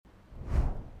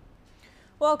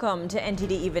Welcome to NTD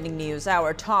Evening News.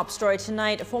 Our top story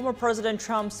tonight, former President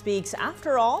Trump speaks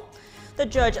after all. The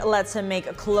judge lets him make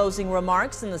closing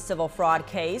remarks in the civil fraud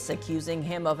case, accusing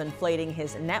him of inflating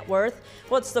his net worth.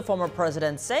 What's the former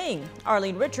president saying?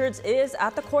 Arlene Richards is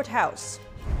at the courthouse.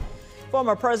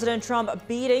 Former President Trump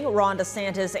beating Ron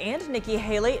DeSantis and Nikki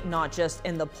Haley, not just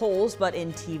in the polls, but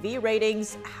in TV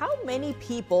ratings. How many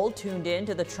people tuned in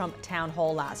to the Trump town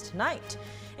hall last night?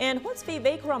 And what's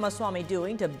Vivek Ramaswamy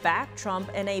doing to back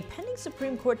Trump in a pending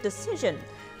Supreme Court decision?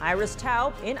 Iris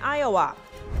Tao in Iowa.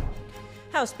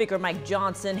 House Speaker Mike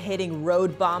Johnson hitting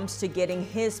road bumps to getting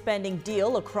his spending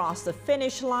deal across the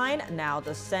finish line. Now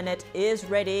the Senate is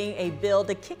readying a bill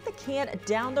to kick the can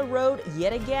down the road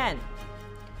yet again.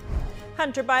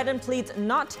 Hunter Biden pleads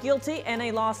not guilty in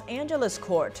a Los Angeles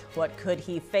court. What could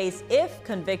he face if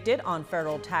convicted on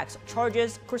federal tax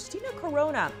charges? Christina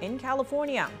Corona in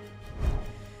California.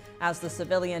 As the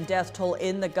civilian death toll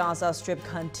in the Gaza Strip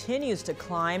continues to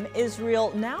climb,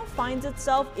 Israel now finds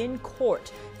itself in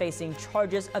court, facing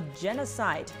charges of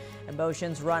genocide.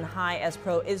 Emotions run high as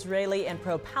pro-Israeli and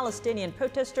pro-Palestinian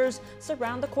protesters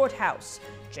surround the courthouse.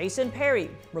 Jason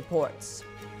Perry reports.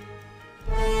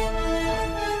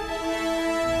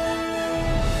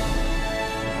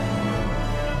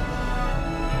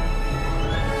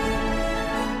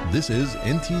 This is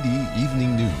NTD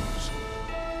Evening News.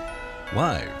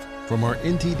 Live from our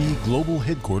NTD Global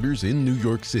Headquarters in New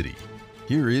York City,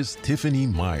 here is Tiffany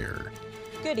Meyer.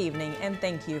 Good evening and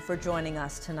thank you for joining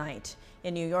us tonight.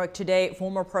 In New York today,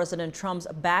 former President Trump's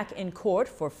back in court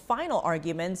for final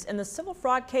arguments in the civil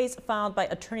fraud case filed by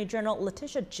Attorney General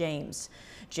Letitia James.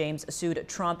 James sued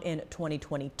Trump in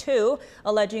 2022,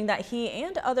 alleging that he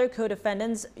and other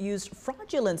co-defendants used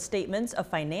fraudulent statements of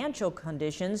financial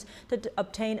conditions to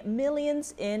obtain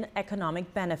millions in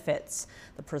economic benefits.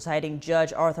 The presiding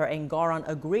judge, Arthur Engoron,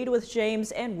 agreed with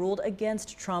James and ruled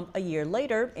against Trump a year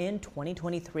later in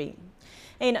 2023.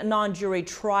 A non-jury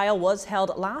trial was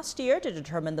held last year to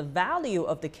determine the value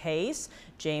of the case.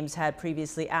 James had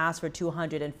previously asked for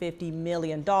 $250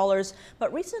 million,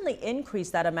 but recently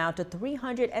increased that amount to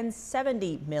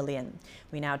 $370 million.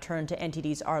 We now turn to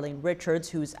NTD's Arlene Richards,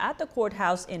 who's at the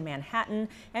courthouse in Manhattan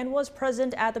and was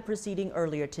present at the proceeding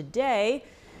earlier today.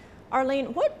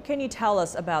 Arlene, what can you tell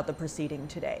us about the proceeding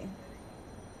today?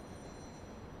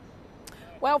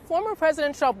 Well, former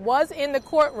President Trump was in the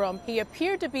courtroom. He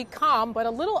appeared to be calm, but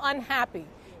a little unhappy.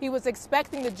 He was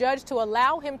expecting the judge to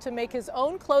allow him to make his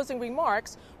own closing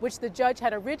remarks, which the judge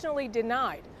had originally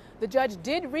denied. The judge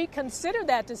did reconsider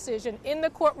that decision in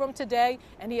the courtroom today,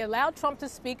 and he allowed Trump to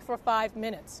speak for 5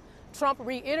 minutes. Trump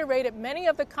reiterated many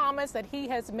of the comments that he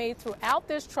has made throughout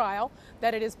this trial,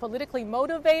 that it is politically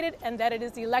motivated and that it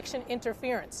is election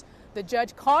interference. The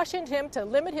judge cautioned him to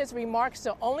limit his remarks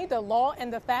to only the law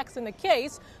and the facts in the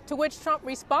case, to which Trump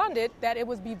responded that it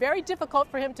would be very difficult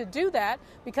for him to do that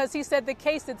because he said the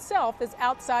case itself is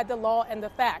outside the law and the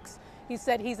facts. He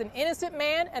said he's an innocent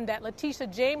man and that Letitia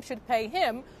James should pay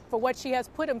him for what she has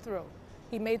put him through.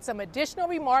 He made some additional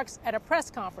remarks at a press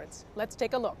conference. Let's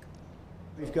take a look.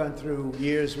 We've gone through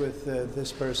years with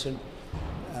this person.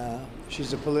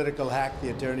 She's a political hack, the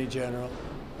Attorney General.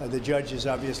 The judge is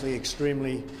obviously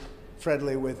extremely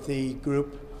friendly with the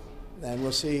group, and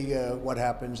we'll see what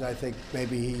happens. I think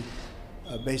maybe he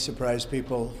may surprise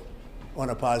people on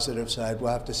a positive side.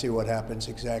 We'll have to see what happens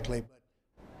exactly.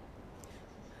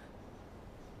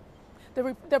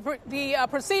 The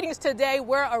proceedings today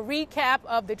were a recap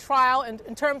of the trial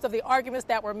in terms of the arguments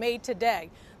that were made today.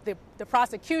 The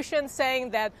prosecution saying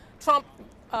that Trump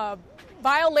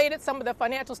violated some of the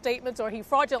financial statements, or he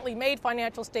fraudulently made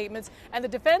financial statements, and the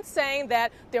defense saying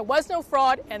that there was no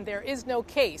fraud and there is no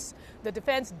case. The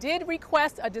defense did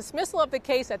request a dismissal of the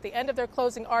case at the end of their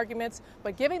closing arguments,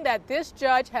 but given that this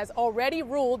judge has already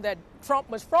ruled that Trump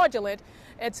was fraudulent,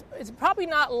 it's probably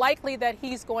not likely that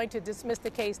he's going to dismiss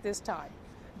the case this time.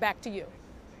 Back to you.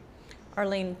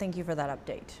 Arlene, thank you for that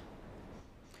update.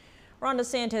 Ron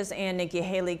DeSantis and Nikki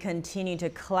Haley continue to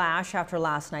clash after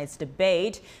last night's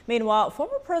debate. Meanwhile,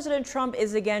 former President Trump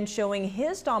is again showing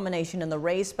his domination in the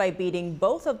race by beating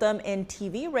both of them in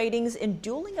TV ratings in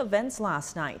dueling events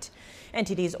last night.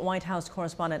 NTD's White House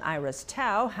correspondent Iris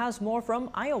Tao has more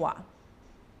from Iowa.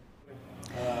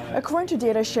 According to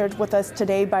data shared with us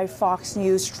today by Fox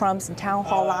News, Trump's town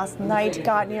hall last night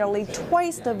got nearly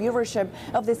twice the viewership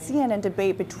of the CNN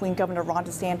debate between Governor Ron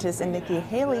DeSantis and Nikki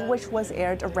Haley, which was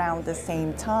aired around the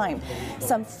same time.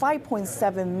 Some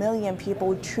 5.7 million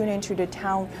people tuned into the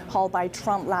town hall by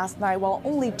Trump last night, while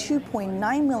only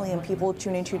 2.9 million people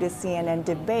tuned into the CNN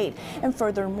debate. And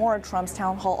furthermore, Trump's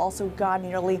town hall also got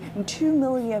nearly 2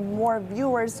 million more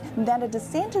viewers than the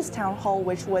DeSantis town hall,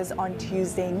 which was on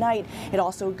Tuesday night. It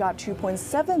also got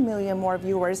 2.7 million more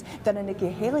viewers than the Nikki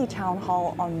Haley town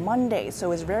hall on Monday.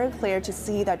 So it's very clear to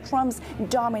see that Trump's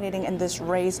dominating in this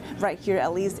race right here,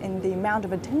 at least in the amount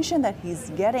of attention that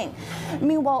he's getting.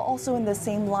 Meanwhile, also in the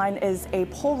same line is a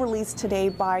poll released today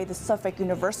by the Suffolk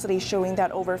University showing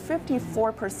that over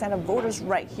 54% of voters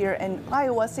right here in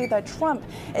Iowa say that Trump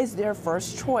is their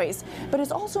first choice. But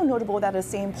it's also notable that the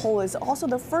same poll is also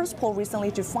the first poll recently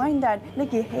to find that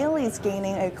Nikki Haley is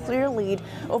gaining a clear lead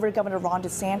over Governor Ron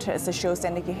DeSantis. It shows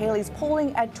that Nikki Haley's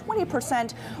polling at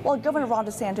 20%, while Governor Ron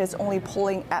DeSantis only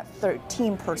polling at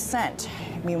 13%.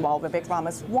 Meanwhile, Vivek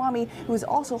Ramaswamy, who is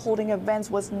also holding events,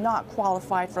 was not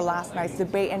qualified for last night's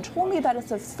debate and told me that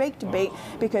it's a fake debate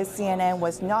because CNN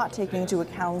was not taking into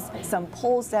account some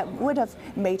polls that would have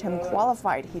made him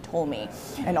qualified, he told me.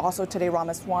 And also today,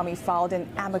 Ramaswamy filed an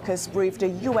amicus brief to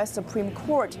U.S. Supreme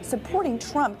Court supporting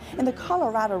Trump in the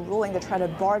Colorado ruling to try to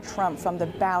bar Trump from the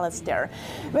ballots there.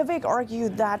 Vivek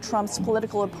argued that Trump's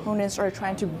political opponents are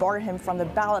trying to bar him from the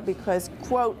ballot because,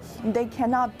 quote, they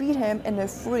cannot beat him in a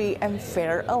free and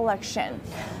fair election.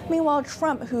 Meanwhile,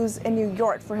 Trump, who's in New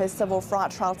York for his civil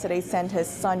fraud trial today, sent his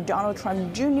son Donald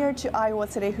Trump Jr. to Iowa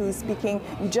today, who's speaking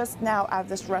just now at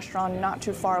this restaurant not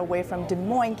too far away from Des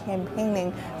Moines,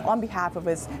 campaigning on behalf of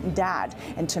his dad.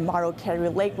 And tomorrow, Carrie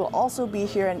Lake will also be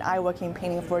here in Iowa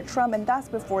campaigning for Trump, and that's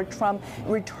before Trump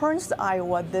returns to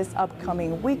Iowa this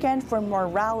upcoming weekend for more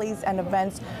rallies and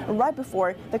events right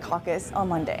before the caucus on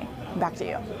Monday. Back to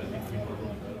you.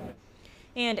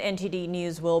 And NTD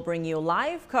News will bring you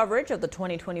live coverage of the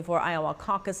 2024 Iowa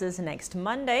caucuses next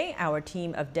Monday. Our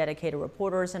team of dedicated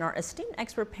reporters and our esteemed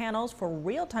expert panels for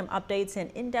real-time updates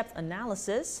and in-depth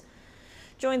analysis.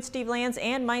 Join Steve Lance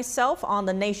and myself on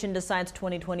The Nation Decides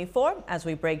 2024 as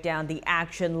we break down the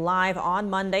action live on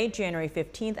Monday, January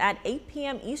 15th at 8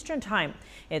 p.m. Eastern Time.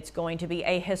 It's going to be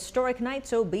a historic night,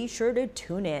 so be sure to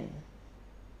tune in.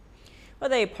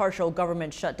 With a partial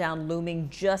government shutdown looming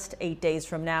just 8 days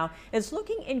from now, it's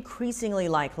looking increasingly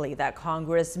likely that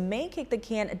Congress may kick the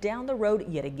can down the road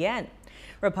yet again.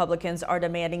 Republicans are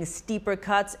demanding steeper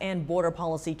cuts and border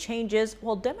policy changes,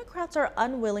 while Democrats are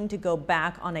unwilling to go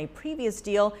back on a previous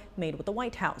deal made with the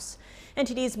White House.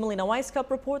 NTD's Melina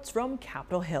Weisskopf reports from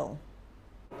Capitol Hill.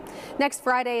 Next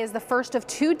Friday is the first of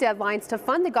two deadlines to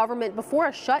fund the government before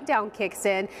a shutdown kicks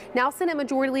in. Now Senate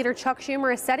Majority Leader Chuck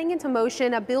Schumer is setting into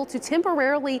motion a bill to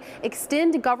temporarily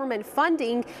extend government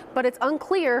funding, but it's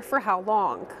unclear for how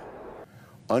long.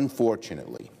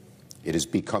 Unfortunately, it has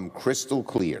become crystal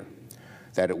clear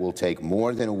that it will take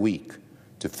more than a week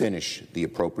to finish the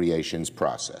appropriations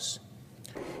process.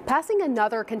 Passing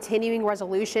another continuing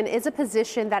resolution is a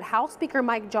position that House Speaker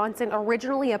Mike Johnson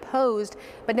originally opposed,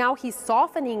 but now he's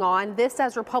softening on this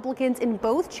as Republicans in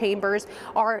both chambers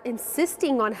are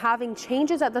insisting on having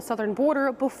changes at the southern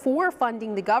border before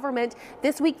funding the government.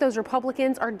 This week, those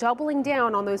Republicans are doubling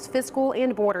down on those fiscal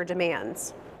and border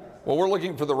demands. Well, we're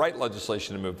looking for the right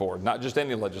legislation to move forward, not just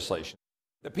any legislation.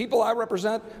 The people I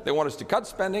represent, they want us to cut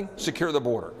spending, secure the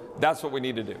border. That's what we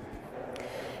need to do.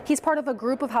 He's part of a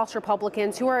group of House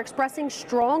Republicans who are expressing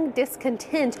strong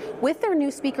discontent with their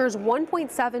new speaker's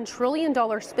 $1.7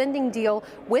 trillion spending deal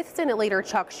with Senate Leader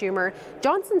Chuck Schumer.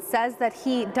 Johnson says that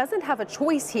he doesn't have a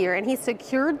choice here, and he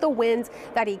secured the wins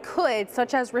that he could,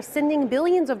 such as rescinding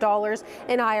billions of dollars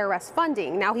in IRS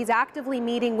funding. Now he's actively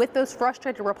meeting with those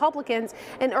frustrated Republicans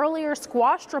and earlier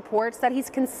squashed reports that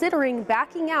he's considering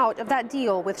backing out of that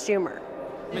deal with Schumer.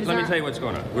 Let me tell you what's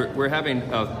going on. We're having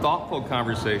thoughtful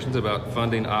conversations about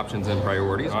funding options and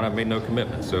priorities. I've made no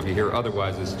commitments, so if you hear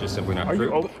otherwise, it's just simply not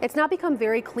true. It's now become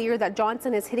very clear that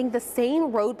Johnson is hitting the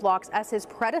same roadblocks as his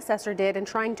predecessor did in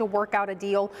trying to work out a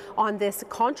deal on this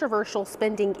controversial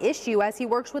spending issue as he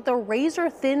works with a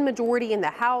razor-thin majority in the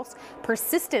House,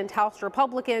 persistent House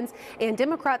Republicans, and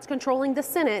Democrats controlling the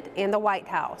Senate and the White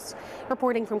House.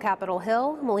 Reporting from Capitol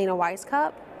Hill, Melina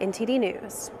Weisskopf, NTD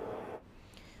News.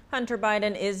 Hunter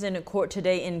Biden is in court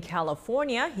today in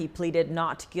California. He pleaded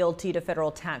not guilty to federal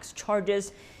tax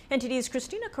charges. NTD's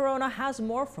Christina Corona has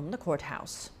more from the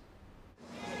courthouse.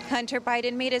 Hunter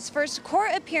Biden made his first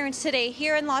court appearance today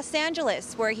here in Los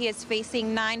Angeles, where he is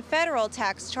facing 9 federal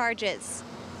tax charges.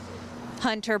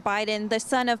 Hunter Biden, the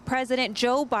son of President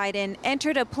Joe Biden,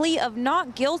 entered a plea of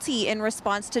not guilty in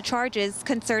response to charges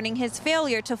concerning his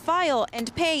failure to file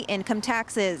and pay income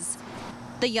taxes.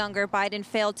 The younger Biden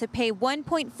failed to pay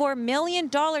 $1.4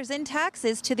 million in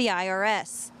taxes to the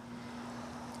IRS.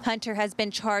 Hunter has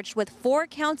been charged with 4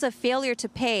 counts of failure to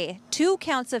pay, 2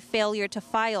 counts of failure to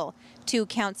file, 2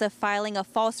 counts of filing a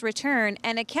false return,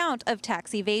 and a count of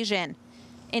tax evasion.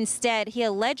 Instead, he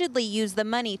allegedly used the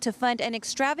money to fund an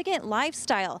extravagant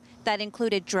lifestyle that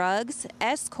included drugs,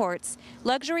 escorts,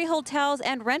 luxury hotels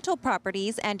and rental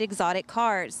properties, and exotic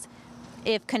cars.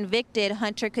 If convicted,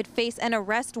 Hunter could face an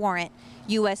arrest warrant.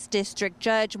 U.S. District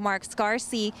Judge Mark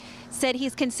Scarsi said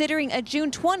he's considering a June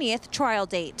 20th trial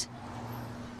date.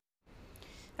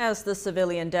 As the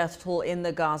civilian death toll in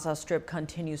the Gaza Strip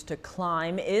continues to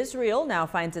climb, Israel now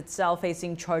finds itself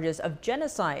facing charges of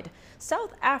genocide.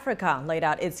 South Africa laid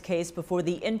out its case before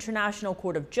the International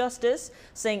Court of Justice,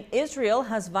 saying Israel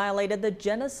has violated the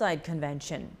Genocide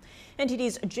Convention.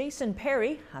 NTD's Jason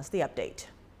Perry has the update.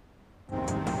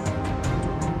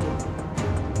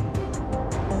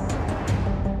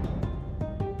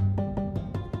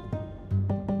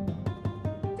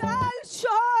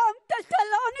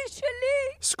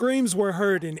 Screams were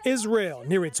heard in Israel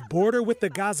near its border with the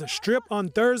Gaza Strip on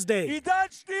Thursday.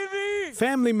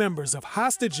 Family members of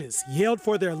hostages yelled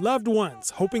for their loved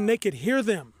ones, hoping they could hear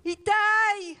them.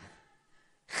 Itai,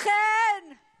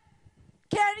 Chen,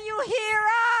 can you hear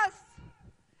us?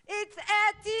 It's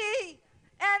Etty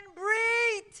and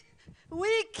Brit.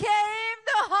 We came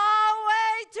the whole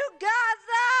way to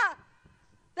Gaza.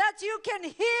 That you can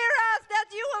hear us, that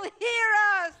you will hear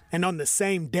us. And on the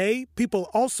same day, people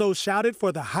also shouted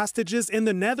for the hostages in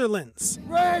the Netherlands.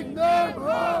 Bring them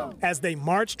home! As they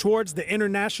marched towards the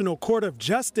International Court of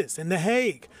Justice in The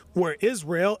Hague, where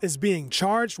Israel is being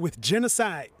charged with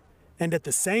genocide. And at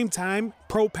the same time,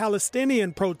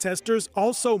 pro-Palestinian protesters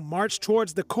also marched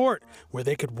towards the court, where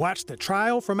they could watch the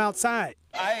trial from outside.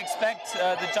 I expect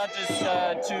the judges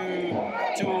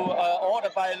to order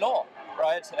by law.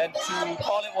 Right, and to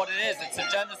call it what it is. It's a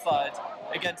genocide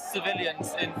against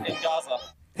civilians in Gaza.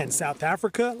 And South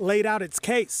Africa laid out its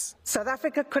case. South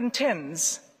Africa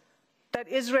contends that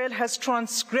Israel has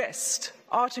transgressed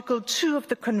Article 2 of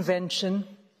the Convention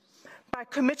by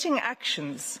committing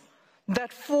actions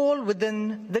that fall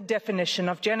within the definition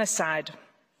of genocide.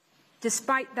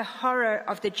 Despite the horror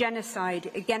of the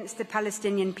genocide against the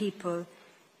Palestinian people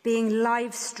being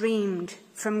live streamed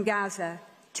from Gaza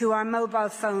to our mobile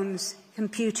phones,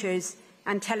 computers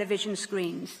and television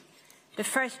screens, the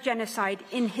first genocide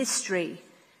in history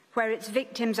where its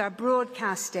victims are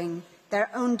broadcasting their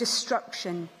own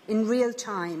destruction in real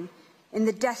time in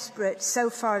the desperate, so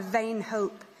far vain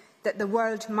hope that the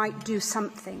world might do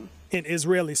something. An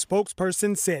Israeli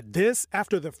spokesperson said this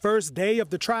after the first day of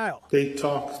the trial. They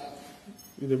talked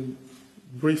in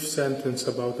a brief sentence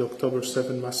about the October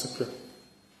 7 massacre.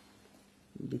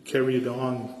 They carried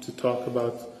on to talk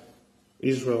about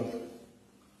Israel.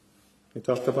 They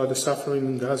talked about the suffering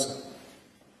in Gaza.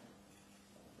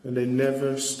 And they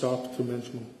never stopped to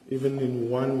mention, even in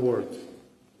one word,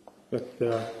 that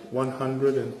there are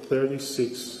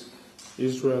 136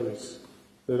 Israelis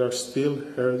that are still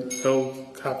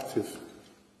held captive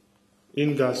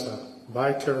in Gaza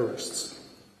by terrorists.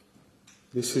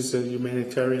 This is a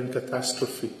humanitarian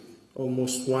catastrophe,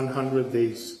 almost 100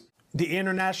 days. The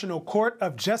International Court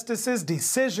of Justice's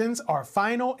decisions are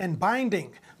final and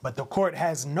binding, but the court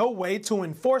has no way to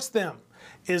enforce them.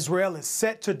 Israel is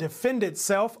set to defend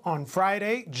itself on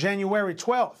Friday, January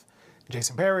 12th.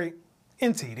 Jason Perry,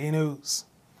 NTD News.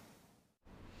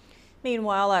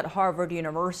 Meanwhile, at Harvard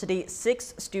University,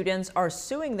 6 students are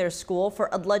suing their school for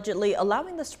allegedly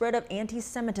allowing the spread of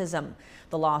anti-Semitism.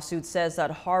 The lawsuit says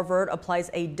that Harvard applies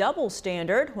a double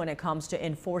standard when it comes to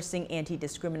enforcing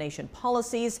anti-discrimination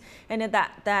policies, and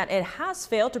that it has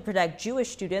failed to protect Jewish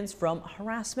students from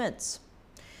harassments.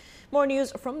 More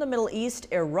news from the Middle East.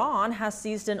 Iran has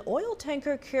seized an oil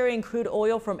tanker carrying crude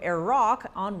oil from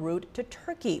Iraq en route to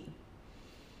Turkey.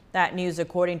 That news,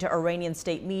 according to Iranian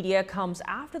state media, comes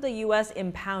after the U.S.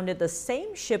 impounded the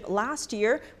same ship last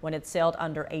year when it sailed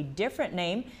under a different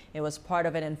name. It was part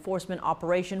of an enforcement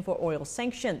operation for oil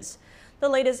sanctions. The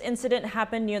latest incident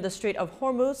happened near the Strait of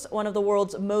Hormuz, one of the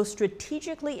world's most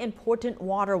strategically important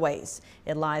waterways.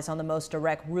 It lies on the most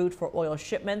direct route for oil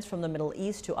shipments from the Middle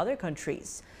East to other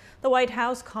countries. The White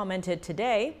House commented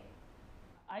today,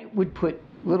 I would put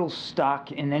little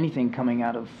stock in anything coming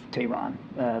out of Tehran.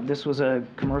 This was a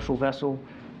commercial vessel,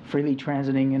 freely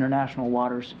transiting international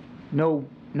waters. No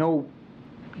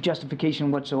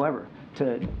justification whatsoever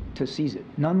to seize it.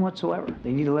 None whatsoever.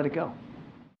 They need to let it go.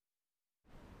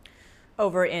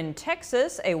 Over in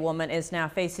Texas, a woman is now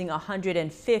facing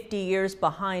 150 years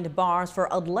behind bars for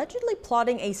allegedly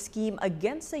plotting a scheme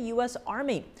against the U.S.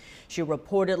 Army. She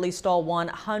reportedly stole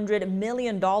 $100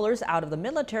 million out of the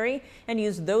military and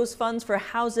used those funds for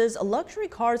houses, luxury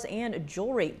cars, and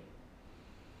jewelry.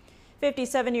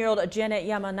 57-year-old Janet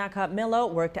Yamanaka-Milo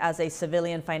worked as a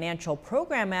civilian financial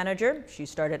program manager. She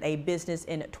started a business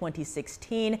in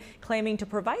 2016, claiming to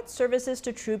provide services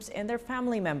to troops and their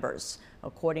family members.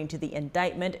 According to the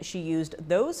indictment, she used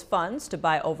those funds to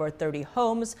buy over 30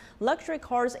 homes, luxury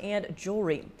cars, and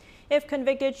jewelry. If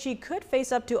convicted, she could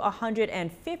face up to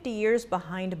 150 years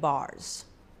behind bars.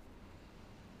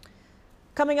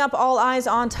 Coming up, all eyes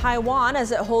on Taiwan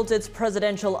as it holds its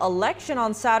presidential election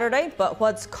on Saturday. But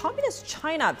what's Communist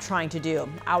China trying to do?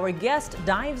 Our guest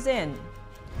dives in.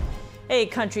 A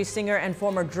country singer and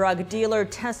former drug dealer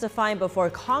testifying before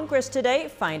Congress today.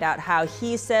 Find out how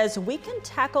he says we can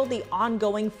tackle the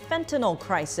ongoing fentanyl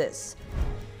crisis.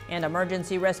 And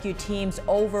emergency rescue teams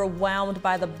overwhelmed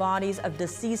by the bodies of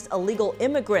deceased illegal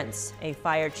immigrants. A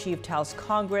fire chief tells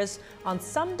Congress on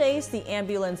some days the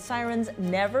ambulance sirens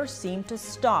never seem to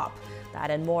stop.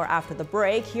 That and more after the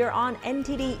break here on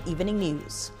NTD Evening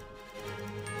News.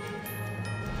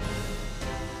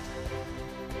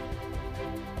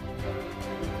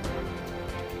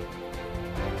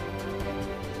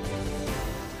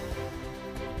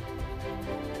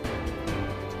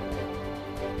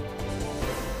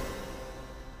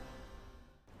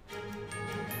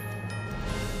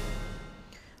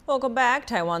 Welcome back.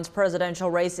 Taiwan's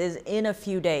presidential race is in a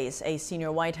few days. A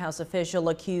senior White House official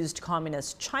accused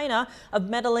Communist China of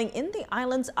meddling in the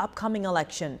island's upcoming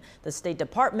election. The State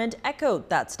Department echoed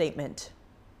that statement.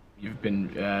 You've been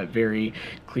very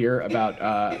clear about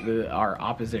our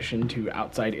opposition to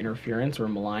outside interference or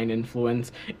malign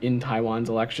influence in Taiwan's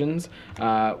elections.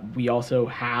 We also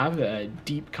have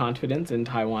deep confidence in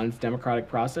Taiwan's democratic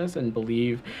process and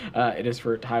believe it is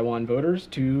for Taiwan voters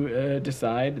to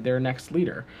decide their next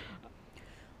leader.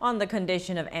 On the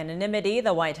condition of anonymity,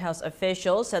 the White House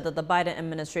official said that the Biden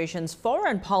administration's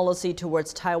foreign policy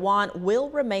towards Taiwan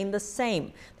will remain the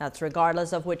same. That's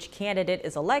regardless of which candidate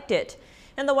is elected.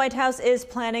 And the White House is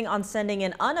planning on sending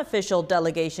an unofficial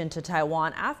delegation to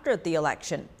Taiwan after the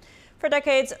election. For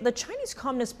decades, the Chinese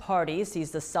Communist Party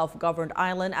sees the self-governed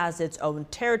island as its own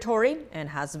territory and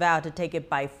has vowed to take it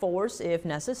by force if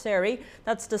necessary.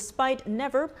 That's despite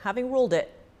never having ruled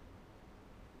it.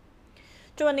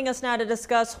 Joining us now to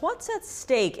discuss what's at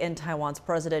stake in Taiwan's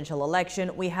presidential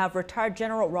election, we have retired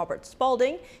General Robert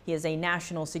Spalding. He is a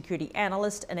national security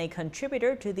analyst and a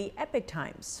contributor to the Epoch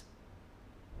Times.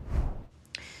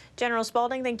 General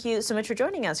Spalding, thank you so much for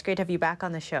joining us. Great to have you back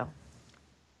on the show.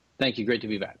 Thank you. Great to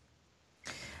be back.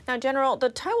 Now, General, the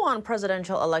Taiwan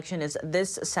presidential election is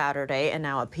this Saturday, and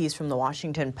now a piece from the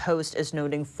Washington Post is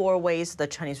noting 4 ways the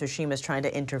Chinese regime is trying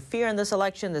to interfere in this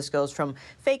election. This goes from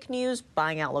fake news,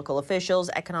 buying out local officials,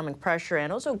 economic pressure,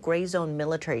 and also gray zone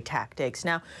military tactics.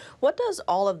 Now, what does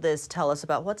all of this tell us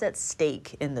about what's at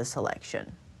stake in this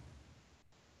election?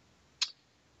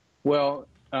 Well,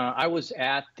 I was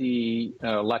at the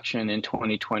election in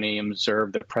 2020 and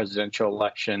observed the presidential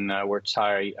election where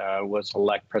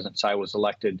President Tsai was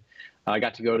elected. I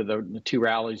got to go to the 2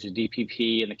 rallies, the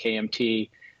DPP and the KMT,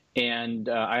 and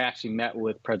I actually met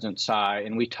with President Tsai,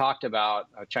 and we talked about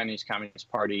Chinese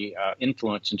Communist Party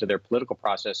influence into their political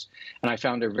process, and I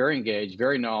found her very engaged,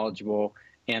 very knowledgeable,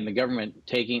 and the government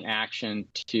taking action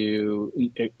to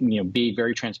be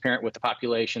very transparent with the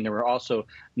population. There were also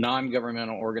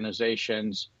non-governmental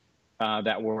organizations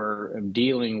that were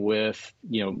dealing with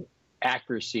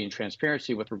accuracy and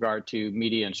transparency with regard to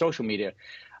media and social media.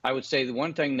 I would say the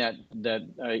one thing that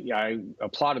I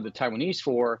applauded the Taiwanese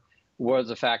for was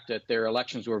the fact that their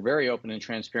elections were very open and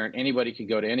transparent. Anybody could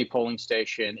go to any polling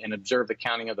station and observe the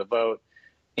counting of the vote.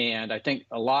 And I think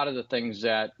a lot of the things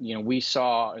that we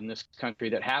saw in this country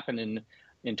that happened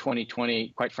in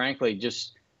 2020, quite frankly,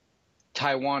 just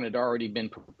Taiwan had already been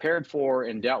prepared for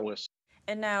and dealt with.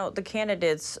 And now the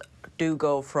candidates do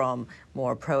go from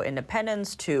more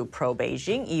pro-independence to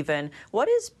pro-Beijing even. What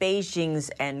is Beijing's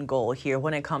end goal here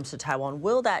when it comes to Taiwan?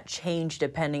 Will that change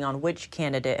depending on which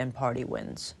candidate and party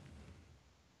wins?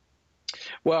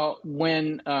 Well,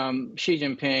 when Xi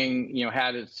Jinping,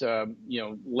 had its,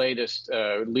 latest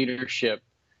leadership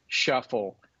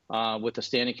shuffle with the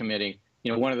standing committee,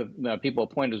 one of the people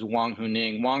appointed was Wang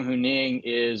Huning. Wang Huning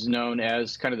is known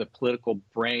as kind of the political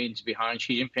brains behind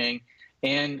Xi Jinping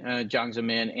and Jiang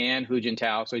Zemin and Hu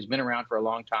Jintao. So he's been around for a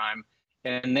long time.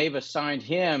 And they've assigned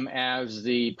him as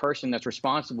the person that's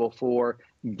responsible for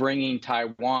bringing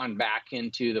Taiwan back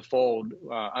into the fold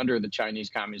under the Chinese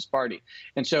Communist Party.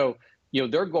 And so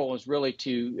their goal is really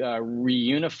to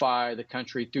reunify the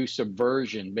country through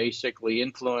subversion, basically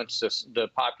influence the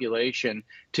population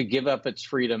to give up its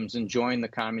freedoms and join the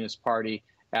Communist Party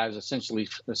as essentially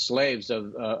the slaves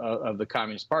of the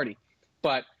Communist Party.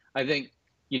 But I think,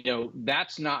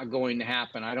 that's not going to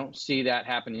happen. I don't see that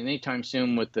happening anytime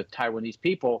soon with the Taiwanese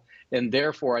people. And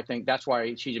therefore, I think that's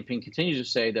why Xi Jinping continues to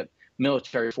say that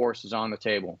military force is on the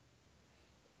table.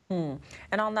 And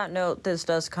on that note, this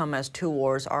does come as two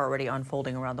wars are already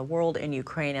unfolding around the world in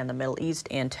Ukraine and the Middle East,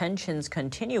 and tensions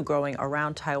continue growing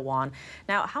around Taiwan.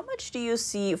 Now, how much do you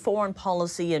see foreign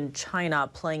policy in China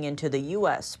playing into the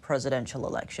U.S. presidential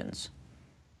elections?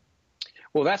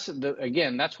 Well, that's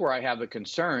where I have the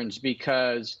concerns,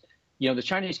 because, the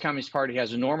Chinese Communist Party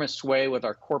has enormous sway with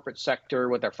our corporate sector,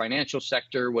 with our financial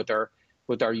sector, with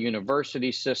our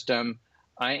university system.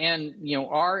 And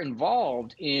are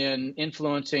involved in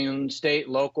influencing state,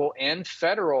 local, and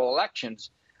federal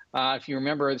elections. If you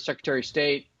remember, the Secretary of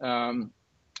State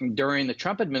during the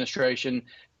Trump administration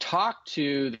talked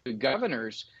to the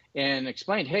governors and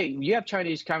explained, hey, you have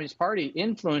Chinese Communist Party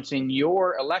influencing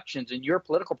your elections and your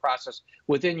political process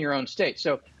within your own state.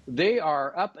 So they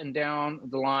are up and down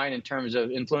the line in terms of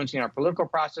influencing our political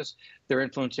process. They're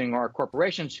influencing our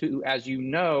corporations who, as you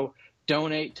know,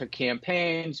 donate to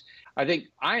campaigns. I think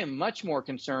I am much more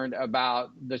concerned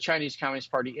about the Chinese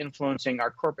Communist Party influencing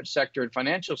our corporate sector and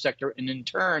financial sector, and in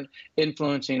turn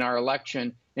influencing our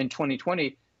election in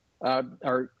 2020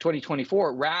 or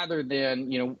 2024, rather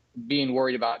than being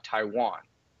worried about Taiwan.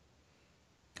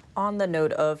 On the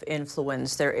note of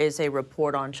influence, there is a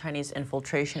report on Chinese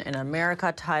infiltration in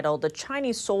America titled "The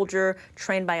Chinese Soldier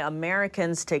Trained by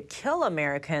Americans to Kill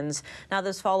Americans." Now,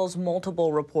 this follows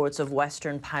multiple reports of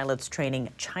Western pilots training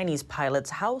Chinese pilots.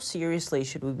 How seriously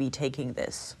should we be taking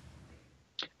this?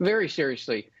 Very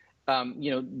seriously.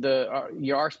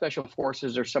 Our special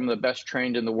forces are some of the best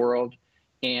trained in the world.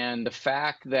 And the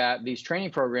fact that these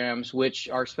training programs, which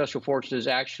our special forces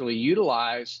actually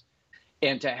utilize,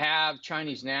 and to have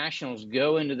Chinese nationals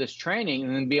go into this training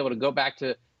and then be able to go back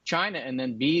to China and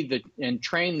then and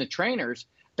train the trainers,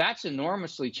 that's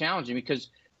enormously challenging, because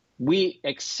we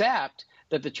accept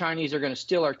that the Chinese are going to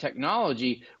steal our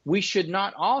technology. We should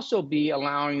not also be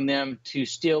allowing them to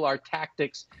steal our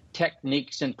tactics,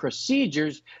 techniques, and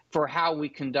procedures for how we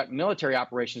conduct military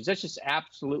operations. That's just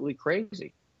absolutely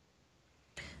crazy.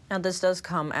 Now, this does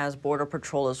come as Border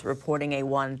Patrol is reporting a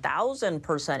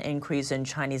 1,000% increase in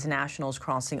Chinese nationals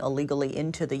crossing illegally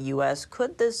into the U.S.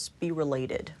 Could this be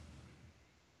related?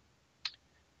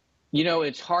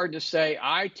 It's hard to say.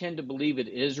 I tend to believe it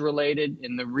is related.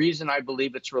 And the reason I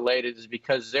believe it's related is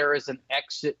because there is an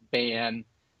exit ban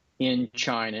in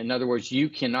China. In other words, you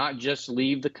cannot just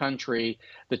leave the country.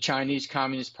 The Chinese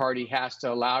Communist Party has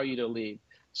to allow you to leave.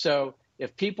 So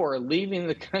if people are leaving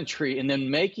the country and then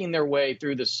making their way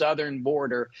through the southern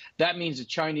border, that means the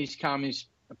Chinese Communist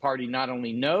Party not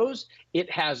only knows, it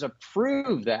has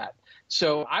approved that.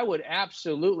 So I would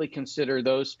absolutely consider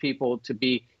those people to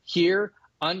be here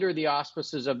under the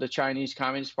auspices of the Chinese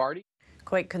Communist Party.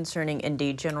 Quite concerning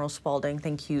indeed. General Spalding,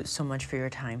 thank you so much for your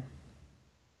time.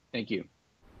 Thank you.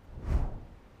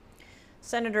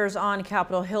 Senators on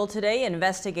Capitol Hill today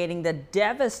investigating the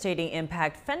devastating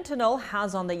impact fentanyl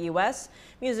has on the U.S.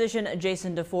 Musician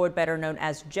Jason DeFord, better known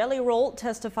as Jelly Roll,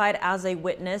 testified as a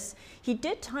witness. He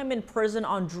did time in prison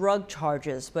on drug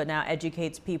charges, but now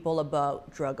educates people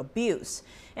about drug abuse.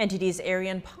 NTD's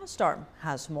Arian Postar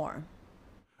has more.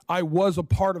 I was a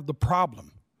part of the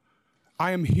problem. I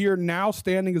am here now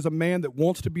standing as a man that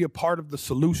wants to be a part of the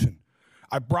solution.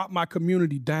 I brought my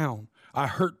community down. I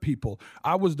hurt people.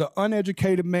 I was the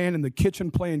uneducated man in the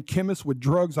kitchen playing chemist with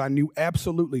drugs I knew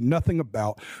absolutely nothing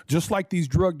about, just like these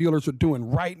drug dealers are doing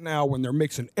right now when they're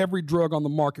mixing every drug on the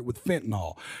market with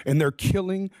fentanyl, and they're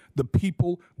killing the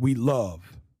people we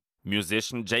love.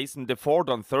 Musician Jason DeFord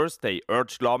on Thursday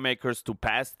urged lawmakers to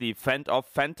pass the End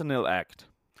of Fentanyl Act.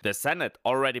 The Senate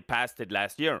already passed it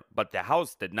last year, but the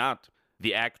House did not.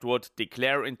 The act would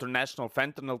declare international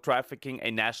fentanyl trafficking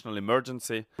a national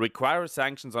emergency, require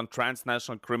sanctions on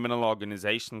transnational criminal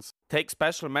organizations, take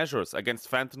special measures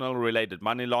against fentanyl-related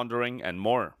money laundering, and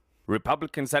more.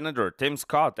 Republican Senator Tim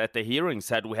Scott at the hearing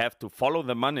said we have to follow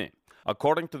the money.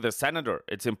 According to the senator,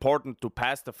 it's important to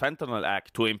pass the Fentanyl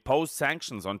Act to impose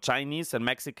sanctions on Chinese and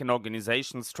Mexican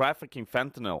organizations trafficking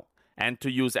fentanyl and to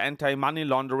use anti-money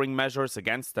laundering measures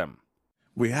against them.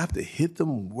 We have to hit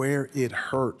them where it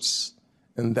hurts.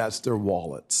 And that's their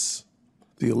wallets.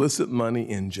 The illicit money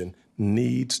engine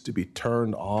needs to be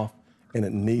turned off, and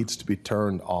it needs to be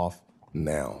turned off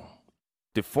now.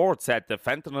 DeFord said the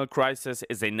fentanyl crisis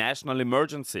is a national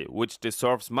emergency, which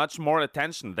deserves much more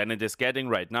attention than it is getting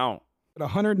right now.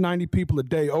 190 people a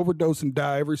day overdose and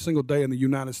die every single day in the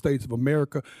United States of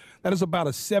America. That is about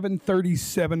a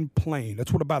 737 plane.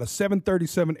 That's what about a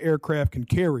 737 aircraft can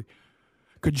carry.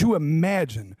 Could you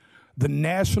imagine the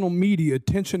national media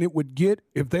attention it would get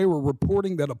if they were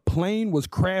reporting that a plane was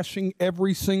crashing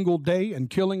every single day and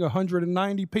killing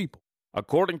 190 people?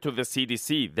 According to the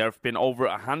CDC, there have been over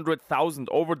 100,000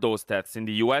 overdose deaths in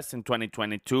the U.S. in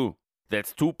 2022.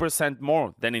 That's 2%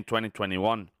 more than in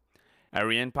 2021.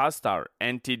 Ariane Pastar,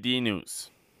 NTD News.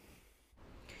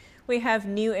 We have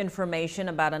new information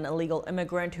about an illegal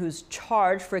immigrant who's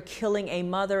charged for killing a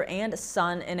mother and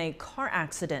son in a car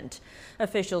accident.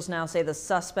 Officials now say the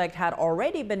suspect had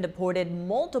already been deported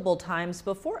multiple times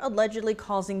before allegedly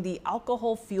causing the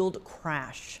alcohol-fueled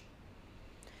crash.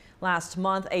 Last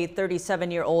month, a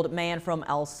 37-year-old man from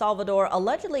El Salvador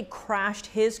allegedly crashed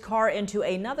his car into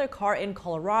another car in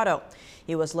Colorado.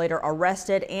 He was later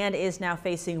arrested and is now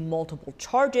facing multiple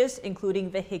charges,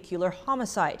 including vehicular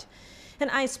homicide.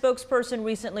 An ICE spokesperson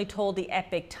recently told the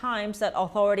Epoch Times that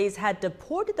authorities had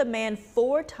deported the man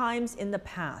 4 times in the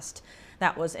past.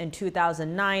 That was in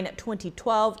 2009,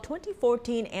 2012,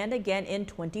 2014, and again in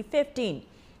 2015.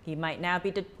 He might now be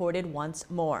deported once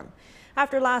more.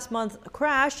 After last month's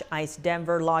crash, ICE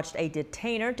Denver lodged a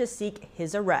detainer to seek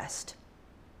his arrest.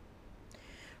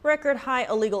 Record high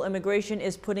illegal immigration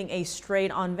is putting a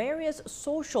strain on various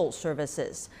social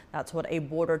services. That's what a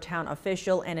border town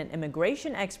official and an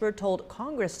immigration expert told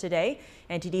Congress today.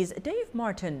 NTD's Dave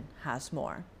Martin has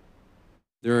more.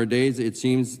 There are days it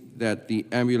seems that the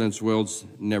ambulance wheels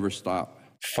never stop.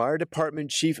 Fire Department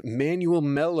Chief Manuel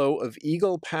Mello of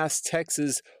Eagle Pass,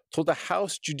 Texas, told the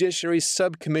House Judiciary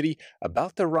Subcommittee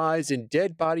about the rise in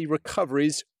dead body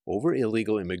recoveries over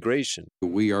illegal immigration.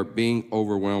 We are being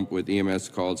overwhelmed with EMS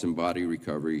calls and body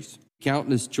recoveries.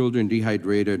 Countless children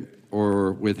dehydrated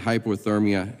or with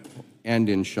hypothermia and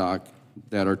in shock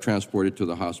that are transported to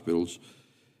the hospitals.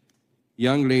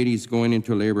 Young ladies going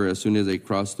into labor as soon as they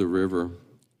cross the river.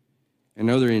 And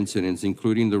other incidents,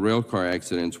 including the rail car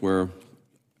accidents where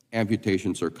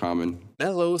amputations are common.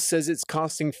 Mello says it's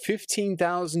costing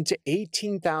 $15,000 to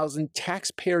 $18,000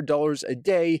 taxpayer dollars a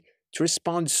day to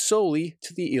respond solely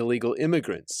to the illegal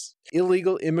immigrants.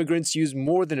 Illegal immigrants use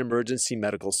more than emergency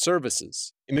medical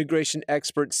services. Immigration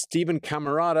expert Stephen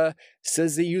Camarada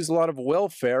says they use a lot of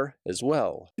welfare as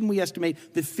well. We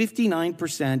estimate that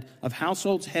 59% of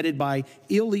households headed by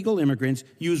illegal immigrants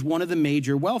use one of the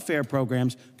major welfare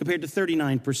programs, compared to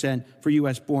 39% for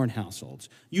U.S.-born households.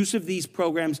 Use of these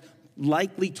programs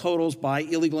likely totals by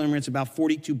illegal immigrants about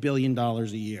 $42 billion a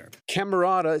year.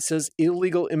 Camarada says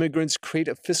illegal immigrants create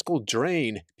a fiscal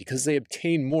drain because they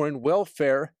obtain more in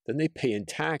welfare than they pay in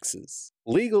taxes.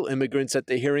 Legal immigrants at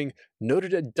the hearing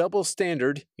noted a double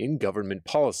standard in government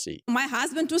policy. My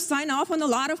husband to sign off on a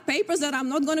lot of papers that I'm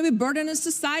not going to be burdened in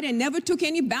society. I never took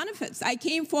any benefits. I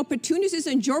came for opportunities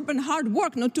and job and hard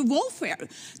work, not to welfare.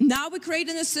 Now we're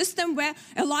creating a system where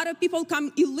a lot of people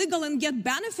come illegal and get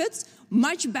benefits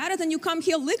much better than you come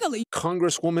here legally.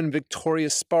 Congresswoman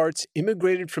Victoria Spartz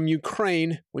immigrated from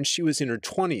Ukraine when she was in her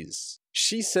 20s.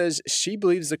 She says she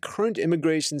believes the current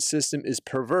immigration system is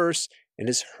perverse and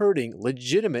is hurting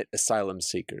legitimate asylum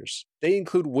seekers. They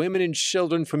include women and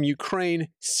children from Ukraine,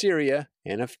 Syria,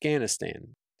 and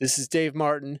Afghanistan. This is Dave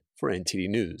Martin for NTD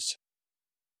News.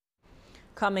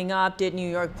 Coming up, did New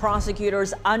York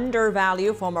prosecutors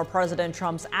undervalue former President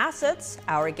Trump's assets?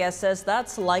 Our guest says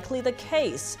that's likely the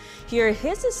case. Hear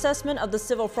his assessment of the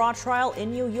civil fraud trial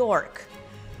in New York.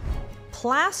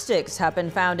 Plastics have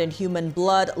been found in human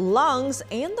blood, lungs,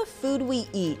 and the food we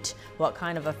eat. What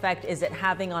kind of effect is it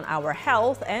having on our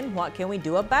health, and what can we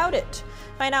do about it?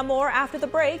 Find out more after the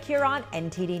break here on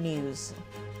NTD News.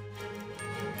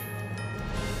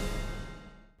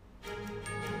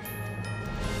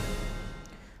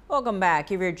 Welcome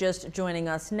back. If you're just joining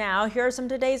us now, here are some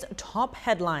of today's top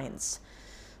headlines.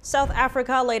 South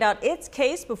Africa laid out its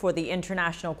case before the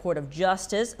International Court of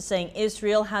Justice, saying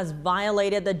Israel has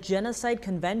violated the Genocide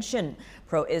Convention.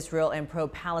 Pro-Israel and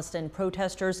pro-Palestine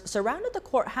protesters surrounded the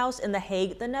courthouse in The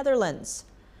Hague, the Netherlands.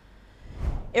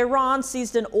 Iran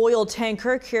seized an oil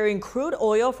tanker carrying crude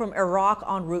oil from Iraq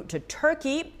en route to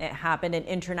Turkey. It happened in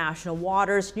international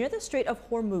waters near the Strait of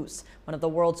Hormuz, one of the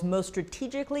world's most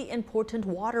strategically important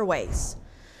waterways.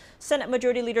 Senate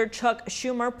Majority Leader Chuck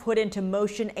Schumer put into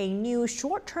motion a new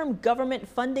short-term government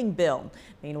funding bill.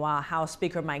 Meanwhile, House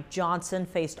Speaker Mike Johnson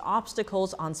faced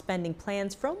obstacles on spending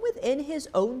plans from within his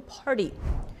own party.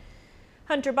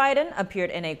 Hunter Biden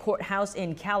appeared in a courthouse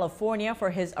in California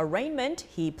for his arraignment.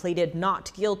 He pleaded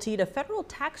not guilty to federal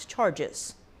tax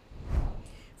charges.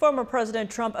 Former President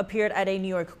Trump appeared at a New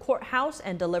York courthouse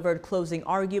and delivered closing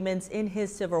arguments in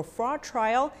his civil fraud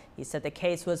trial. He said the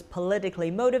case was politically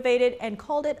motivated and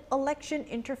called it election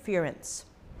interference.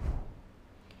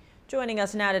 Joining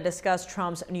us now to discuss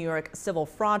Trump's New York civil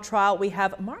fraud trial, we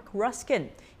have Mark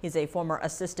Ruskin. He's a former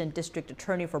assistant district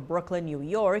attorney for Brooklyn, New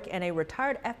York, and a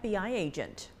retired FBI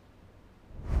agent.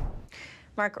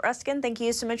 Mark Ruskin, thank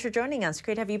you so much for joining us.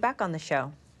 Great to have you back on the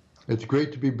show. It's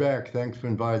great to be back. Thanks for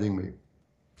inviting me.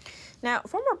 Now,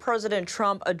 former President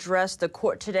Trump addressed the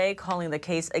court today, calling the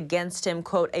case against him,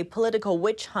 quote, a political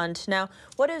witch hunt. Now,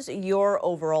 what is your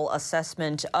overall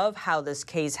assessment of how this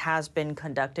case has been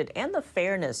conducted and the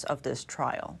fairness of this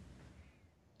trial?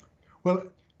 Well,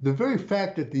 the very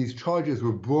fact that these charges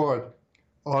were brought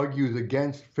argues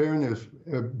against fairness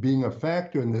being a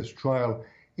factor in this trial,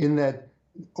 in that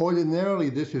ordinarily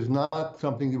this is not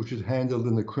something which is handled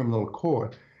in the criminal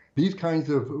court. These kinds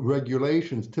of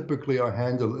regulations typically are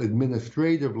handled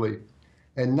administratively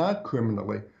and not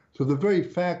criminally. So the very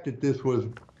fact that this was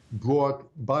brought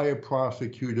by a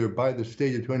prosecutor, by the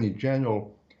state attorney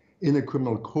general in a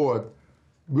criminal court,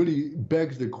 really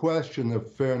begs the question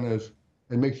of fairness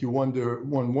and makes you wonder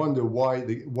why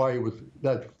it was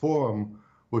that forum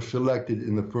was selected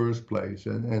in the first place.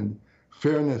 And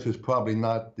fairness is probably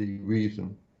not the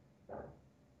reason.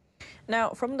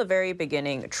 Now, from the very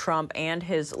beginning, Trump and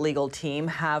his legal team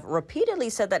have repeatedly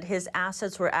said that his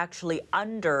assets were actually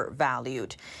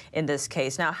undervalued in this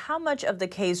case. Now, how much of the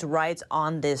case rides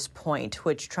on this point,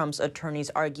 which Trump's attorneys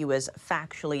argue is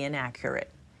factually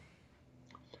inaccurate?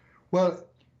 Well,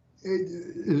 it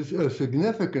is a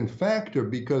significant factor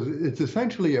because it's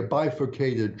essentially a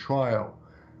bifurcated trial,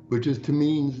 which is to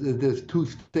mean that there's two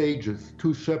stages,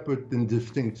 two separate and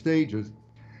distinct stages.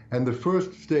 And the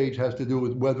first stage has to do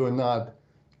with whether or not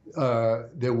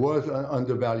there was an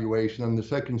undervaluation, and the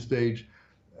second stage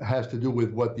has to do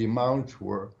with what the amounts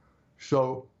were.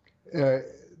 So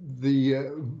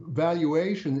the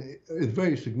valuation is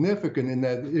very significant in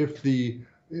that if the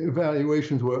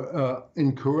evaluations were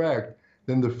incorrect,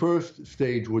 then the first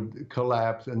stage would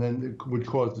collapse, and then it would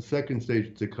cause the second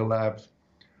stage to collapse.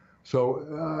 So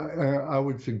I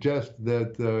would suggest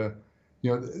that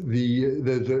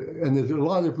there's a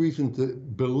lot of reason to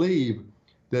believe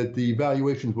that the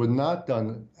evaluations were not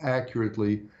done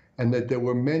accurately and that there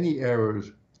were many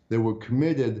errors that were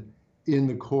committed in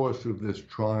the course of this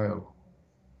trial.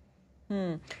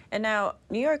 And now,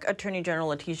 New York Attorney General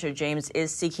Letitia James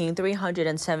is seeking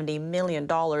 $370 million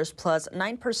plus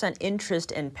 9%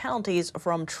 interest in penalties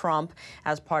from Trump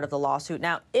as part of the lawsuit.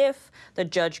 Now, if the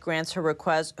judge grants her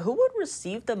request, who would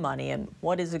receive the money and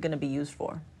what is it going to be used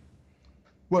for?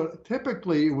 Well,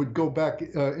 typically it would go back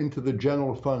into the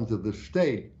general funds of the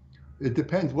state. It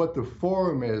depends what the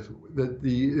forum is that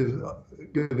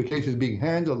the case is being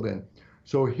handled in.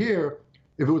 So here,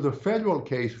 if it was a federal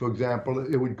case, for example,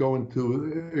 it would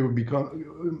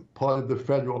become part of the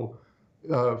federal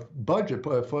budget,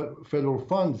 federal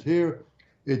funds. Here,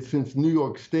 since New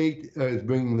York State is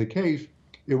bringing the case,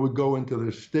 it would go into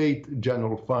the state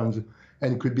general funds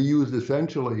and could be used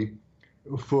essentially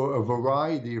for a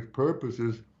variety of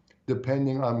purposes,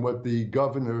 depending on what the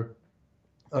governor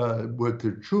were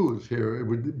to choose here. It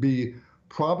would be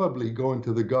probably going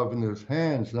to the governor's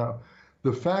hands. Now,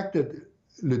 the fact that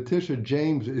Letitia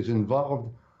James is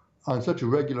involved on such a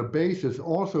regular basis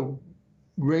also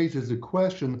raises the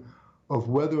question of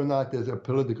whether or not there's a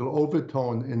political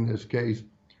overtone in this case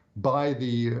by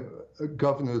the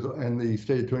governor's and the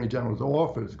state attorney general's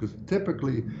office, because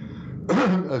typically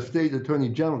a state attorney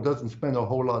general doesn't spend a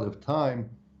whole lot of time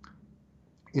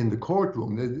in the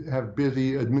courtroom. They have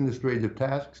busy administrative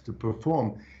tasks to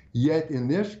perform. Yet in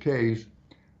this case,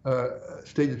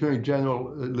 State Attorney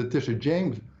General Letitia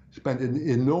James spent an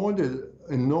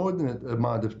inordinate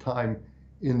amount of time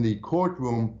in the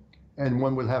courtroom, and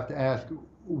one would have to ask,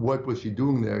 what was she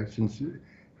doing there, since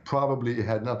probably it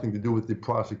had nothing to do with the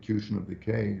prosecution of the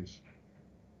case.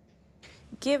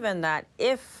 Given that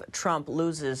if Trump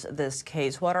loses this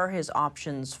case, what are his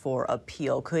options for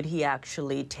appeal? Could he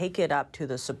actually take it up to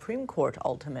the Supreme Court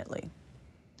ultimately?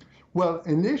 Well,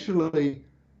 initially,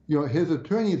 his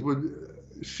attorneys would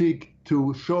seek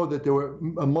to show that there were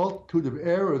a multitude of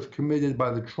errors committed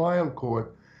by the trial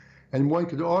court. And one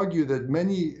could argue that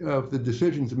many of the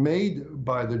decisions made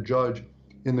by the judge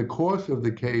in the course of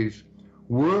the case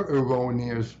were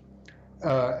erroneous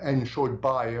and showed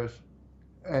bias.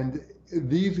 And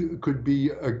these could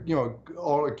be,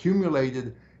 all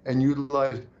accumulated and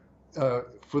utilized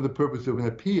for the purpose of an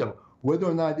appeal. Whether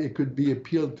or not it could be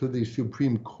appealed to the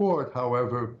Supreme Court,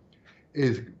 however,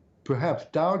 is perhaps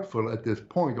doubtful at this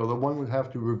point, although one would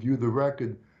have to review the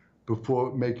record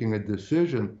before making a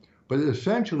decision. But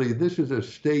essentially, this is a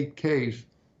state case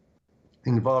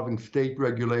involving state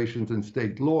regulations and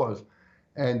state laws,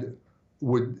 and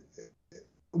one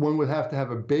would have to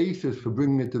have a basis for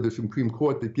bringing it to the Supreme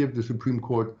Court that gives the Supreme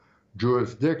Court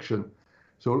jurisdiction.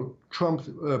 So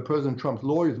President Trump's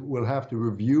lawyers will have to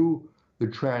review the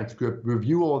transcript,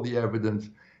 review all the evidence,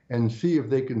 and see if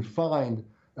they can find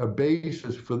a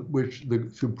basis for which the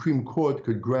Supreme Court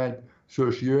could grant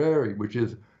certiorari, which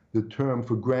is the term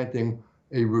for granting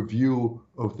a review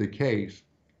of the case.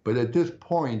 But at this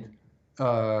point,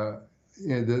 it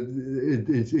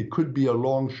could be a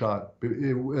long shot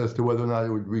as to whether or not it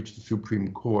would reach the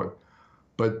Supreme Court.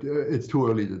 But it's too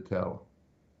early to tell.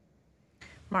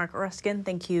 Mark Ruskin,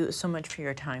 thank you so much for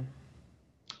your time.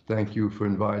 Thank you for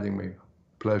inviting me.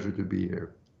 Pleasure to be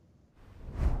here.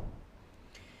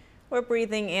 We're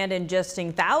breathing and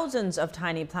ingesting thousands of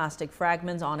tiny plastic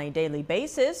fragments on a daily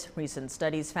basis. Recent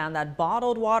studies found that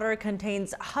bottled water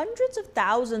contains hundreds of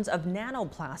thousands of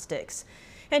nanoplastics.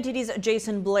 NTD's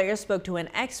Jason Blair spoke to an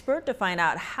expert to find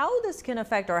out how this can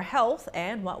affect our health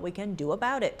and what we can do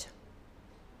about it.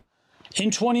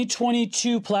 In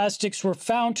 2022, plastics were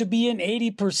found to be in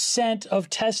 80% of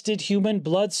tested human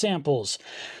blood samples.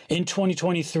 In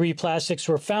 2023, plastics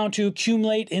were found to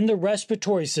accumulate in the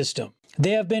respiratory system.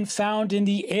 They have been found in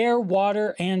the air,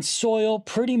 water, and soil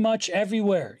pretty much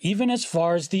everywhere, even as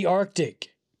far as the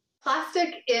Arctic.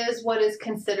 Plastic is what is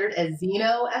considered a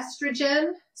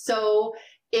xenoestrogen. So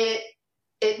it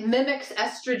mimics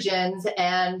estrogens,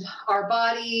 and our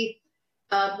body,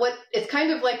 it's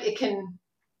kind of like it can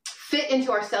fit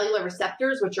into our cellular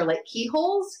receptors, which are like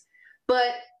keyholes,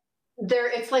 but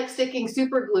it's like sticking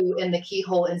super glue in the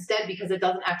keyhole instead, because it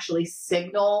doesn't actually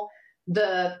signal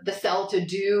the cell to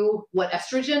do what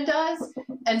estrogen does.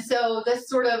 And so this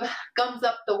sort of gums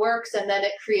up the works, and then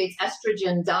it creates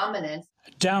estrogen dominance.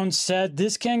 Downs said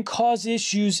this can cause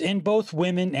issues in both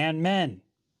women and men.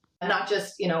 Not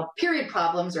just, period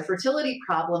problems or fertility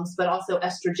problems, but also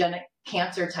estrogenic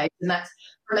cancer types. And that's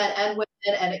for men and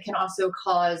women. And it can also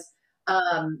cause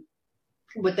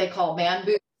what they call man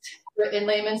boobs in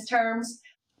layman's terms.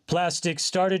 Plastic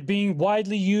started being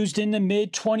widely used in the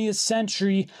mid-20th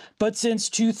century, but since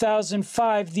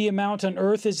 2005, the amount on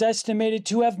Earth is estimated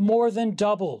to have more than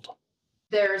doubled.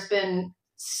 There's been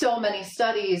so many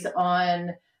studies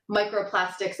on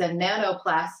microplastics and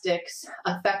nanoplastics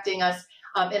affecting us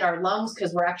in our lungs,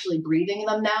 because we're actually breathing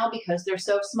them now because they're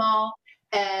so small,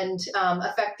 and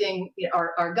affecting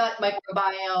our gut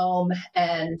microbiome,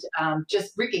 and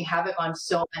just wreaking havoc on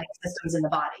so many systems in the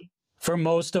body. For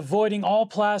most, avoiding all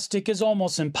plastic is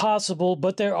almost impossible,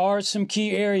 but there are some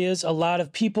key areas a lot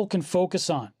of people can focus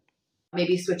on.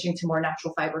 Maybe switching to more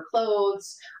natural fiber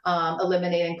clothes,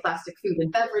 eliminating plastic food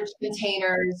and beverage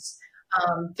containers,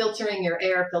 filtering your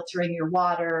air, filtering your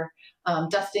water,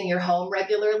 dusting your home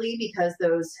regularly, because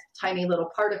those tiny little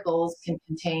particles can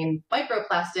contain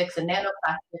microplastics and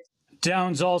nanoplastics.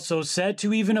 Downs also said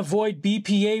to even avoid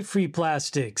BPA-free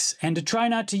plastics and to try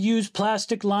not to use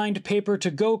plastic-lined paper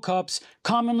to-go cups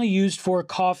commonly used for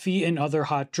coffee and other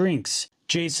hot drinks.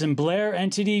 Jason Blair,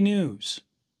 NTD News.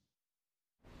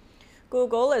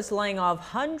 Google is laying off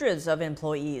hundreds of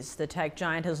employees. The tech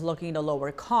giant is looking to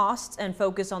lower costs and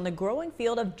focus on the growing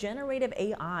field of generative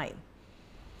AI.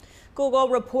 Google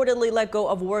reportedly let go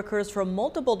of workers from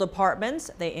multiple departments.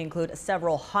 They include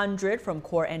several hundred from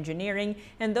core engineering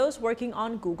and those working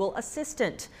on Google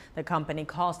Assistant. The company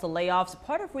calls the layoffs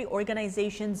part of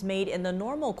reorganizations made in the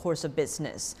normal course of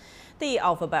business. The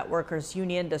Alphabet Workers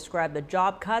Union described the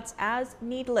job cuts as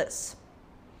needless.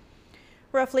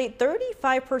 Roughly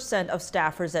 35% of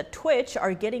staffers at Twitch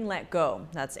are getting let go.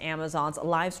 That's Amazon's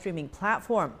live streaming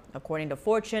platform. According to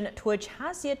Fortune, Twitch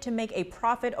has yet to make a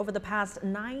profit over the past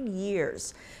 9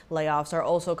 years. Layoffs are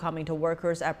also coming to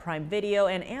workers at Prime Video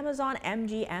and Amazon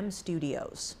MGM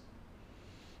Studios.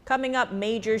 Coming up,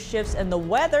 major shifts in the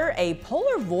weather. A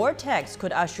polar vortex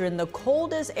could usher in the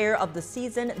coldest air of the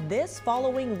season this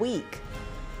following week.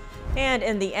 And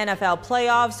in the NFL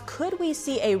playoffs, could we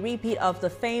see a repeat of the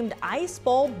famed Ice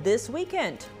Bowl this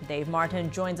weekend? Dave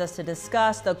Martin joins us to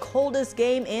discuss the coldest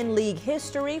game in league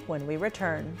history when we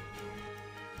return.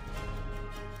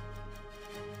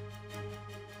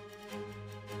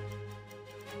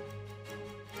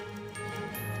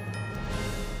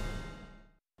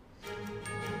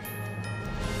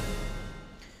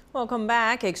 Welcome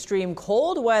back. Extreme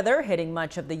cold weather hitting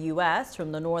much of the U.S.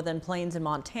 from the northern plains in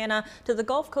Montana to the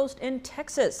Gulf Coast in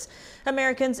Texas.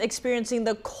 Americans experiencing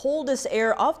the coldest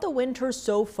air of the winter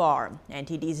so far.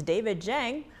 NTD's David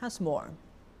Zhang has more.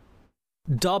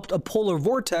 Dubbed a polar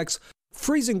vortex,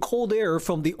 Freezing cold air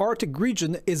from the Arctic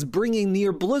region is bringing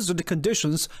near blizzard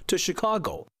conditions to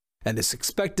Chicago and is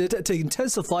expected to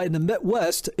intensify in the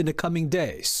Midwest in the coming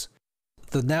days.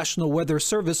 The National Weather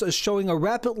Service is showing a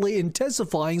rapidly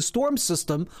intensifying storm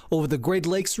system over the Great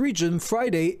Lakes region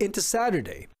Friday into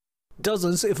Saturday.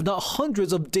 Dozens, if not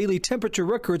hundreds, of daily temperature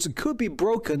records could be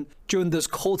broken during this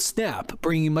cold snap,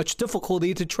 bringing much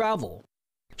difficulty to travel.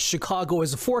 Chicago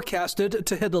is forecasted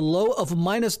to hit a low of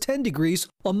 -10 degrees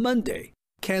on Monday.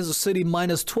 Kansas City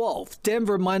 -12,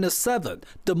 Denver -7,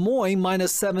 Des Moines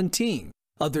 -17.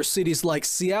 Other cities like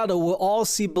Seattle will all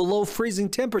see below freezing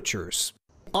temperatures.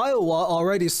 Iowa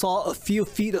already saw a few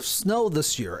feet of snow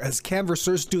this year as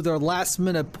canvassers do their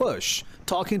last-minute push,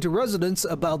 talking to residents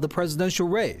about the presidential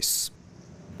race.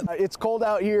 It's cold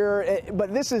out here,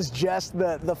 but this is just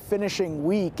the finishing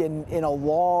week in a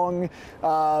long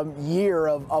year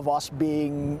of us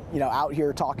being, out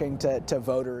here talking to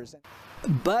voters.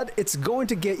 But it's going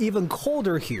to get even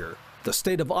colder here. The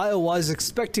state of Iowa is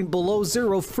expecting below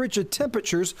zero frigid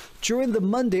temperatures during the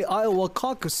Monday Iowa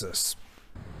caucuses.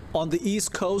 On the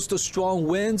East Coast, the strong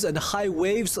winds and high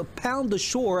waves pound the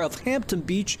shore of Hampton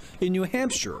Beach in New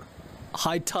Hampshire.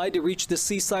 High tide reached the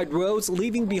seaside roads,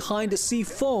 leaving behind sea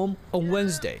foam on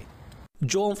Wednesday.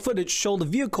 Drone footage showed a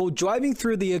vehicle driving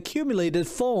through the accumulated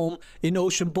foam in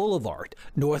Ocean Boulevard,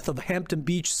 north of Hampton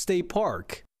Beach State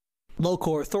Park.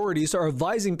 Local authorities are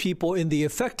advising people in the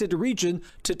affected region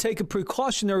to take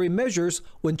precautionary measures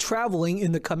when traveling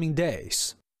in the coming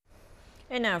days.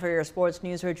 And now for your sports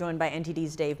news, we're joined by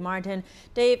NTD's Dave Martin.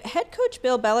 Dave, head coach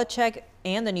Bill Belichick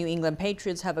and the New England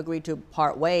Patriots have agreed to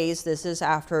part ways. This is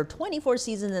after 24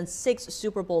 seasons and 6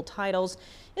 Super Bowl titles.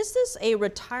 Is this a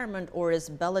retirement, or is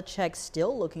Belichick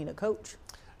still looking to coach?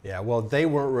 Yeah, well, they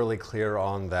weren't really clear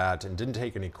on that and didn't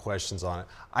take any questions on it.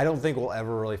 I don't think we'll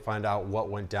ever really find out what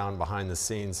went down behind the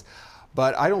scenes.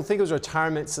 But I don't think it was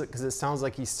retirement because it sounds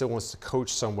like he still wants to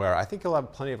coach somewhere. I think he'll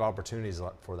have plenty of opportunities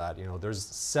for that. There's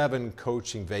 7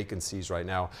 coaching vacancies right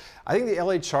now. I think the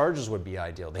LA Chargers would be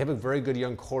ideal. They have a very good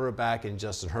young quarterback in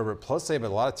Justin Herbert. Plus, they have a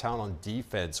lot of talent on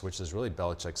defense, which is really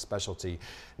Belichick's specialty.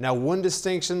 Now, one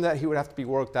distinction that he would have to be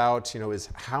worked out, is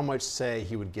how much say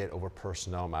he would get over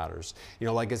personnel matters.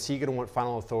 Like, is he going to want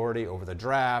final authority over the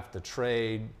draft, the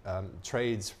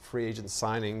trades, free agent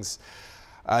signings?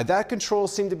 That control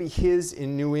seemed to be his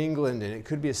in New England, and it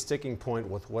could be a sticking point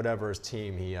with whatever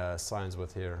team he signs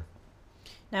with here.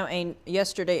 Now,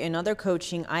 yesterday, another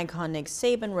coaching icon, Nick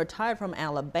Saban, retired from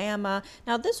Alabama.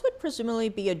 Now, this would presumably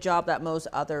be a job that most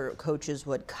other coaches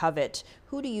would covet.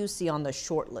 Who do you see on the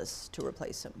short list to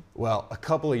replace him? Well, a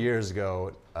couple of years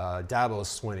ago, Dabo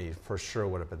Swinney for sure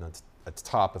would have been at the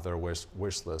top of their wish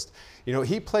list.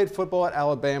 He played football at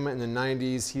Alabama in the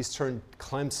 90s. He's turned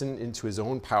Clemson into his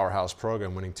own powerhouse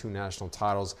program, winning 2 national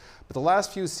titles. But the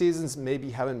last few seasons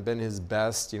maybe haven't been his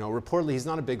best. Reportedly, he's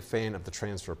not a big fan of the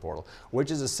transfer portal,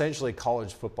 which is essentially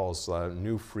college football's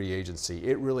new free agency.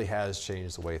 It really has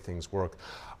changed the way things work.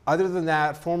 Other than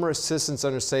that, former assistants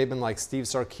under Saban like Steve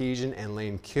Sarkisian and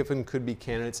Lane Kiffin could be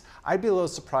candidates. I'd be a little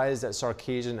surprised at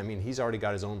Sarkisian. He's already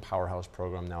got his own powerhouse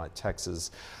program now at Texas.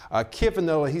 Kiffin,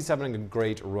 though, he's having a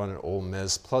great run at Ole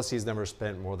Miss. Plus, he's never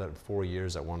spent more than 4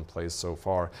 years at one place so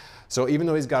far. So even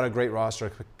though he's got a great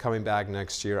roster coming back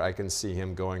next year, I can see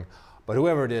him going. But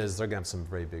whoever it is, they're going to have some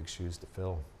very big shoes to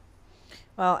fill.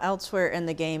 Well, elsewhere in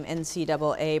the game,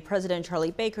 NCAA, President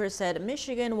Charlie Baker said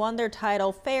Michigan won their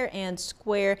title fair and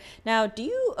square. Now, do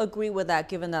you agree with that,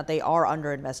 given that they are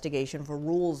under investigation for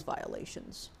rules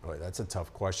violations? Boy, that's a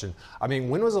tough question.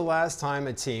 When was the last time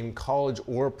a team, college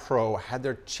or pro, had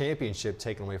their championship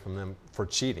taken away from them for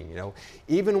cheating?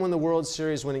 Even when the World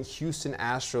Series winning Houston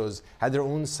Astros had their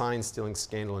own sign-stealing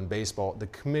scandal in baseball, the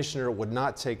commissioner would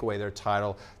not take away their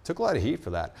title. Took a lot of heat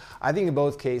for that. I think in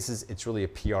both cases, it's really a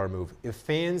PR move. If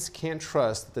fans can't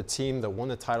trust that the team that won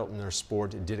the title in their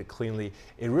sport did it cleanly,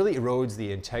 it really erodes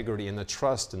the integrity and the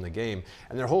trust in the game,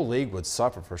 and their whole league would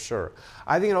suffer for sure.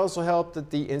 I think it also helped that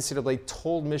the NCAA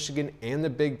told Michigan and the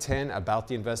Big Ten about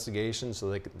the investigation so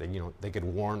they could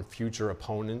warn future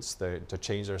opponents to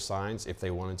change their signs if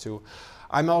they wanted to.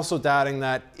 I'm also doubting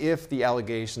that if the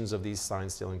allegations of these sign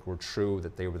stealing were true,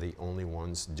 that they were the only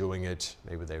ones doing it.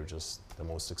 Maybe they were just the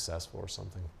most successful or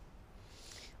something.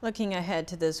 Looking ahead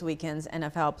to this weekend's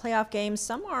NFL playoff games,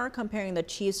 some are comparing the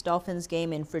Chiefs-Dolphins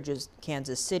game in frigid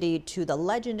Kansas City to the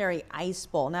legendary Ice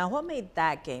Bowl. Now, what made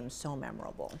that game so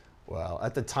memorable? Well,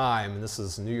 at the time, and this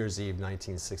is New Year's Eve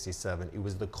 1967, it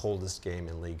was the coldest game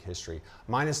in league history.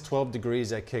 Minus 12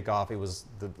 degrees at kickoff. It was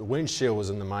the wind chill was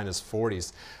in the minus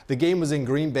 40s. The game was in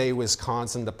Green Bay,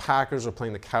 Wisconsin. The Packers were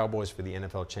playing the Cowboys for the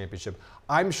NFL championship.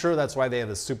 I'm sure that's why they have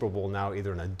the Super Bowl now,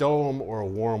 either in a dome or a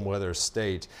warm weather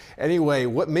state. Anyway,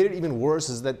 what made it even worse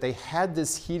is that they had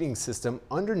this heating system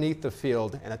underneath the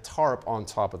field and a tarp on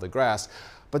top of the grass.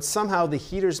 But somehow the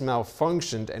heaters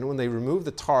malfunctioned, and when they removed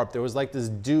the tarp, there was like this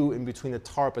dew in between the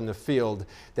tarp and the field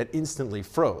that instantly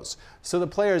froze. So the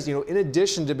players, in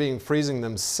addition to being freezing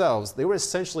themselves, they were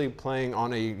essentially playing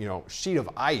on a, sheet of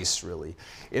ice, really.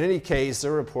 In any case,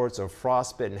 there were reports of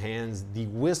frostbitten hands. The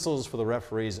whistles for the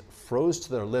referees froze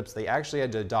to their lips. They actually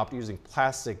had to adopt using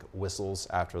plastic whistles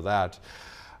after that.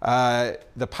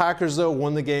 The Packers, though,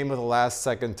 won the game with a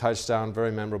last-second touchdown.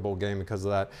 Very memorable game because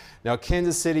of that. Now,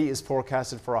 Kansas City is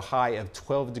forecasted for a high of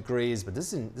 12 degrees, but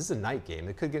this is a night game.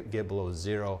 It could get below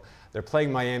 0. They're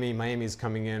playing Miami. Miami's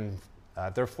coming in.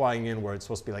 They're flying in where it's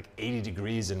supposed to be like 80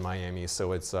 degrees in Miami,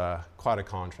 so it's quite a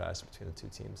contrast between the two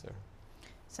teams there.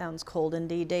 Sounds cold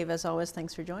indeed. Dave, as always,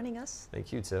 thanks for joining us.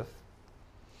 Thank you, Tiff.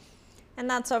 And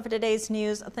that's all for today's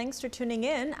news. Thanks for tuning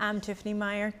in. I'm Tiffany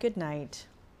Meyer. Good night.